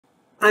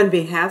On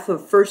behalf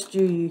of First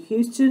UU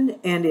Houston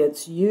and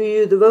its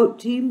UU The Vote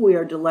team, we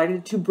are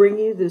delighted to bring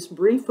you this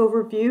brief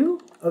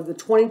overview of the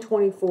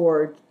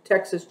 2024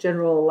 Texas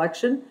general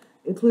election,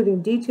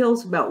 including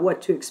details about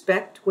what to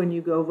expect when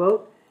you go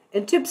vote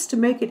and tips to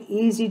make it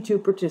easy to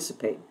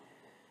participate.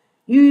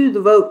 UU The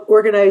Vote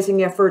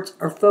organizing efforts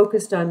are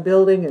focused on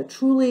building a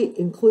truly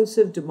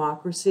inclusive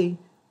democracy,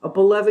 a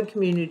beloved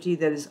community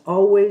that is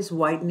always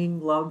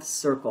widening love's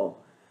circle.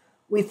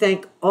 We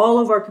thank all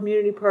of our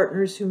community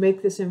partners who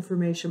make this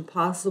information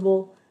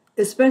possible,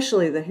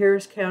 especially the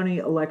Harris County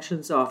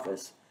Elections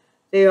Office.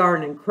 They are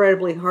an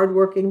incredibly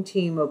hardworking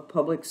team of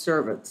public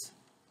servants.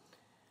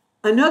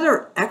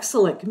 Another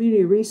excellent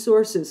community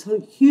resource is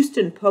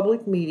Houston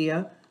Public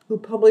Media, who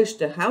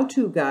published a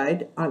how-to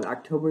guide on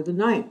October the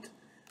 9th.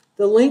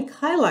 The link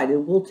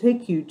highlighted will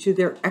take you to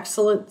their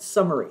excellent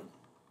summary.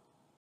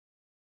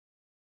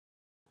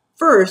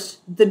 First,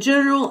 the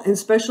general and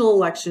special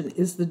election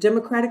is the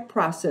democratic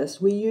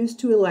process we use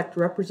to elect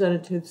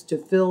representatives to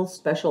fill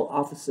special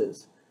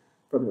offices,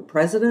 from the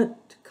president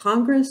to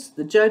Congress,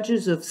 the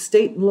judges of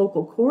state and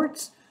local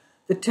courts,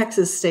 the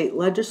Texas state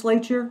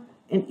legislature,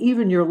 and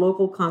even your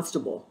local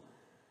constable.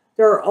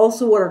 There are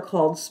also what are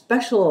called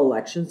special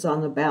elections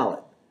on the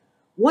ballot.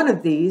 One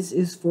of these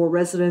is for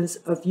residents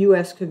of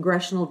U.S.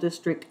 Congressional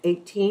District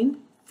 18,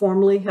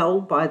 formerly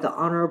held by the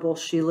Honorable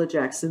Sheila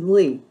Jackson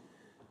Lee.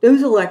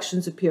 Those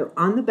elections appear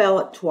on the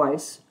ballot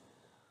twice,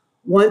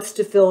 once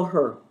to fill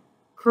her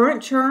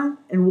current term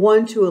and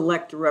one to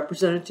elect a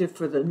representative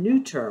for the new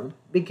term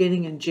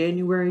beginning in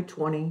January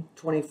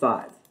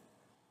 2025.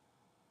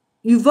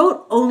 You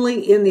vote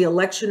only in the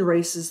election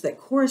races that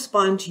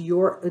correspond to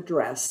your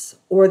address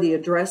or the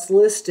address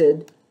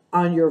listed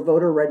on your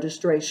voter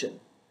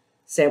registration.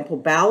 Sample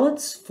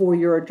ballots for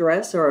your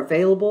address are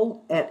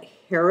available at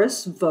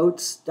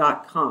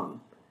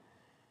harrisvotes.com.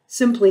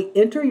 Simply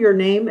enter your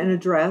name and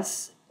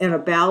address, and a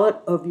ballot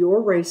of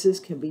your races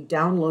can be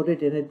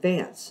downloaded in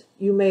advance.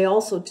 You may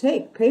also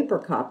take paper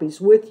copies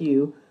with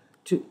you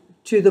to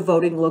the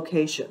voting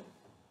location.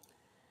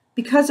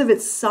 Because of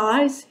its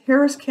size,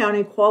 Harris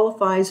County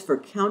qualifies for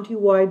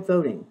county-wide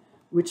voting,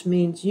 which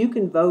means you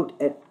can vote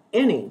at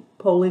any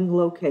polling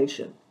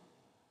location.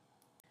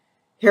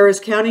 Harris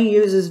County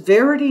uses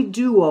Verity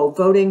Duo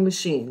voting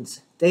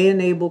machines. They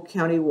enable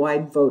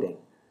county-wide voting.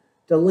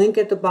 The link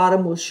at the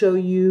bottom will show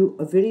you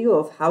a video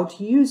of how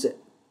to use it.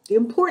 The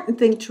important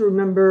thing to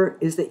remember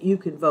is that you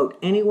can vote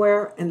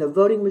anywhere, and the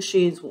voting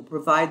machines will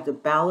provide the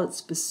ballot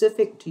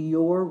specific to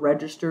your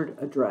registered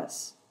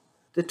address.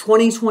 The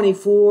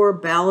 2024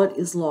 ballot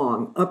is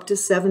long, up to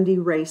 70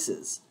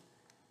 races.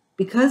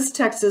 Because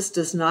Texas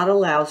does not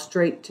allow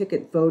straight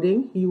ticket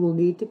voting, you will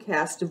need to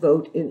cast a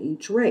vote in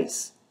each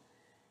race.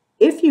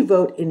 If you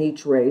vote in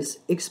each race,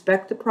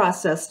 expect the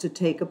process to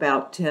take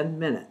about 10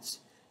 minutes.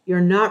 You're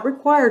not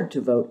required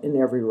to vote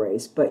in every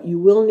race, but you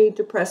will need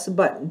to press a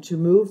button to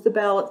move the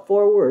ballot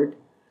forward.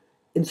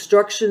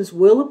 Instructions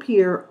will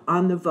appear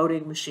on the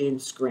voting machine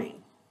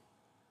screen.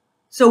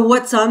 So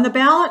what's on the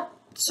ballot?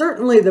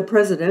 Certainly the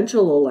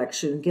presidential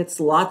election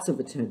gets lots of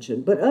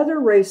attention, but other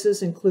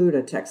races include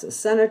a Texas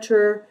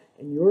senator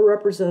and your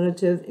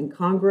representative in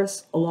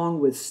Congress, along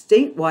with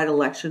statewide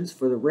elections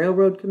for the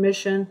Railroad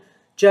Commission,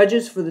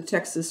 judges for the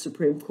Texas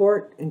Supreme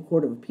Court and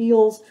Court of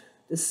Appeals,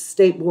 the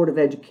State Board of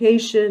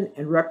Education,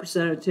 and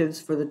representatives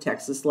for the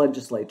Texas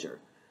legislature.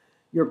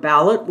 Your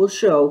ballot will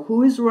show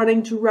who is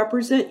running to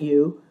represent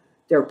you,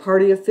 their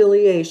party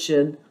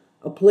affiliation,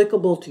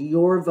 applicable to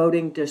your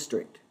voting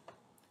district.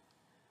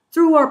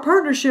 Through our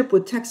partnership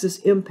with Texas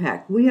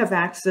Impact, we have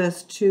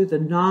access to the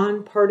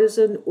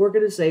nonpartisan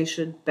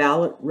organization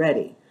Ballot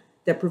Ready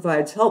that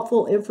provides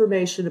helpful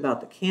information about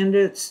the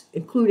candidates,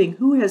 including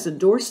who has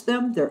endorsed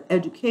them, their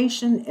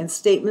education, and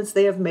statements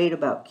they have made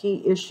about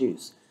key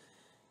issues.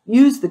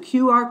 Use the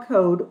QR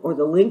code or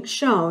the link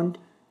shown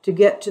to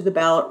get to the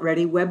Ballot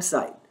Ready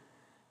website.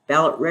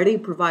 Ballot Ready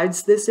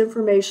provides this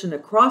information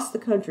across the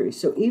country,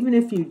 so even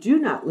if you do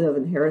not live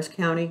in Harris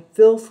County,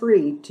 feel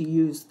free to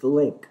use the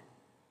link.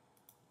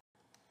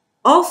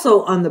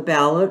 Also on the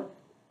ballot,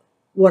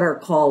 what are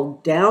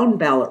called down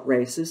ballot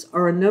races,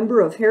 are a number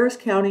of Harris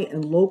County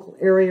and local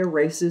area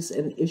races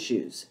and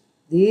issues.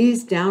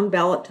 These down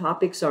ballot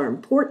topics are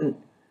important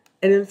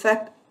and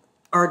affect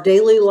our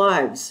daily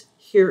lives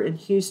here in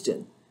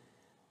Houston.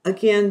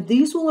 Again,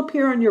 these will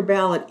appear on your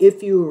ballot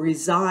if you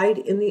reside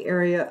in the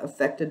area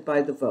affected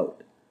by the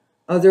vote.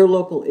 Other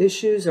local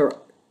issues are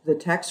the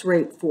tax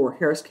rate for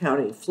Harris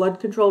County Flood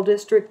Control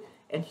District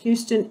and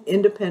Houston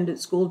Independent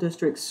School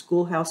District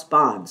schoolhouse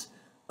bonds,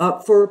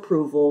 up for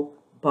approval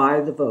by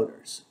the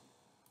voters.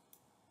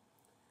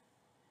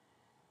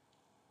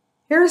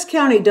 Harris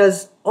County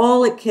does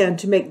all it can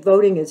to make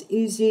voting as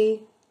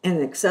easy and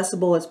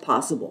accessible as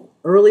possible.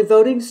 Early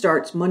voting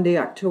starts Monday,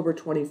 October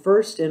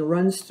 21st and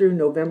runs through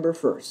November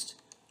 1st.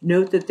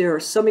 Note that there are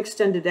some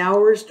extended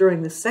hours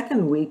during the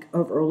second week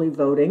of early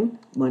voting,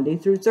 Monday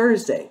through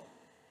Thursday.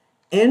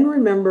 And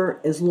remember,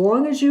 as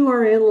long as you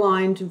are in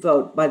line to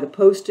vote by the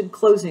posted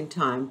closing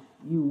time,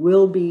 you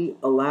will be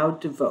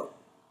allowed to vote.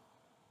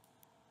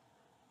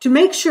 To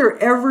make sure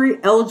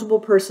every eligible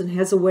person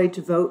has a way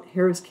to vote,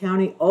 Harris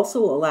County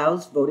also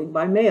allows voting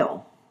by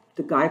mail.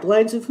 The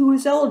guidelines of who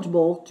is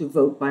eligible to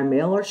vote by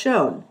mail are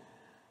shown.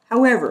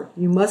 However,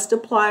 you must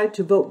apply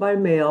to vote by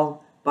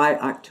mail by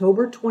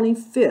October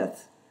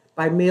 25th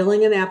by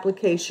mailing an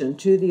application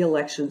to the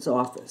elections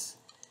office.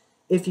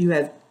 If you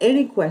have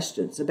any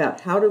questions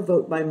about how to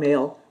vote by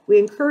mail, we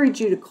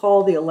encourage you to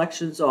call the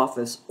elections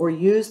office or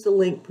use the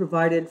link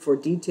provided for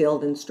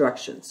detailed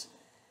instructions.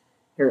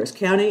 Harris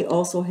County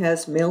also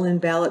has mail-in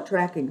ballot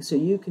tracking, so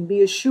you can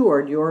be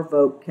assured your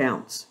vote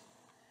counts.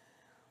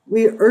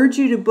 We urge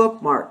you to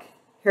bookmark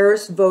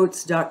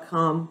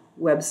harrisvotes.com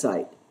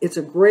website. It's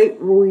a great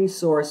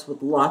resource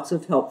with lots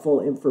of helpful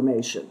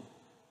information.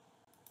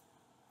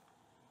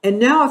 And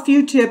now a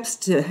few tips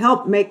to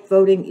help make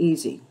voting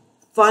easy.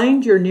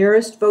 Find your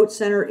nearest vote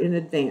center in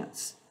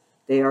advance.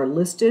 They are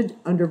listed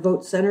under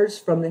vote centers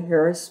from the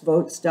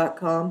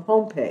harrisvotes.com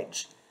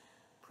homepage.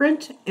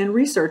 Print and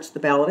research the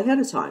ballot ahead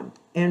of time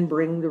and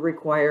bring the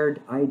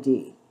required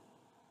ID.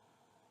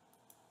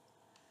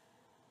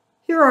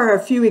 Here are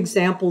a few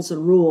examples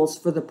and rules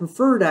for the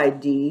preferred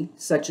ID,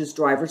 such as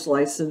driver's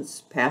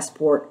license,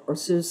 passport, or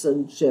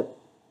citizenship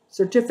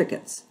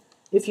certificates.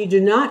 If you do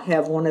not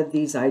have one of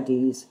these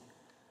IDs,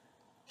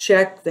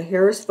 check the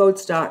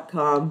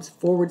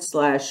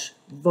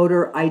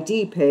harrisvotes.com/voter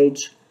ID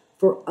page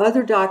for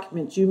other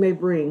documents you may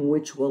bring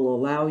which will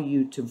allow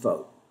you to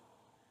vote.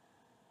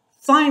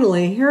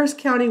 Finally, Harris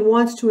County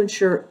wants to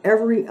ensure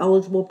every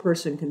eligible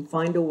person can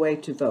find a way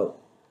to vote.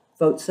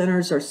 Vote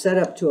centers are set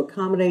up to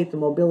accommodate the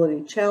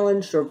mobility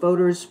challenged or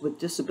voters with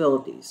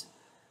disabilities.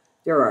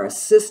 There are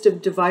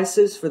assistive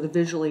devices for the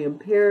visually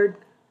impaired,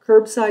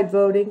 curbside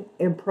voting,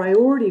 and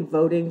priority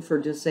voting for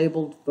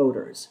disabled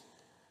voters.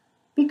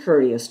 Be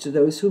courteous to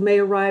those who may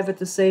arrive at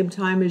the same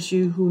time as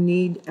you who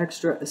need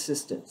extra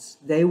assistance.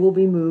 They will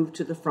be moved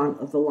to the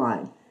front of the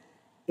line.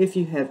 If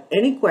you have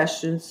any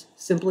questions,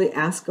 simply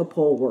ask a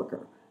poll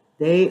worker.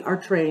 They are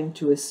trained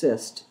to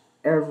assist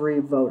every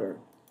voter.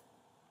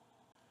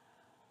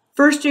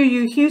 First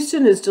UU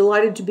Houston is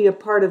delighted to be a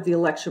part of the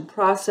election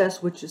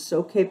process, which is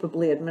so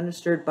capably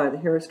administered by the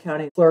Harris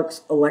County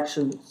Clerk's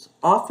Elections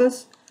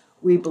Office.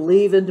 We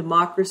believe in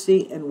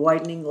democracy and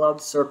widening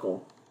love's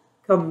circle.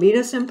 Come meet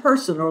us in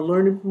person or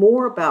learn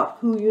more about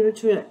who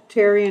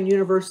Unitarian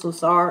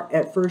Universalists are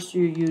at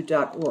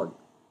firstuu.org.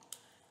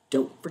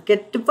 Don't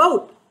forget to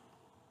vote.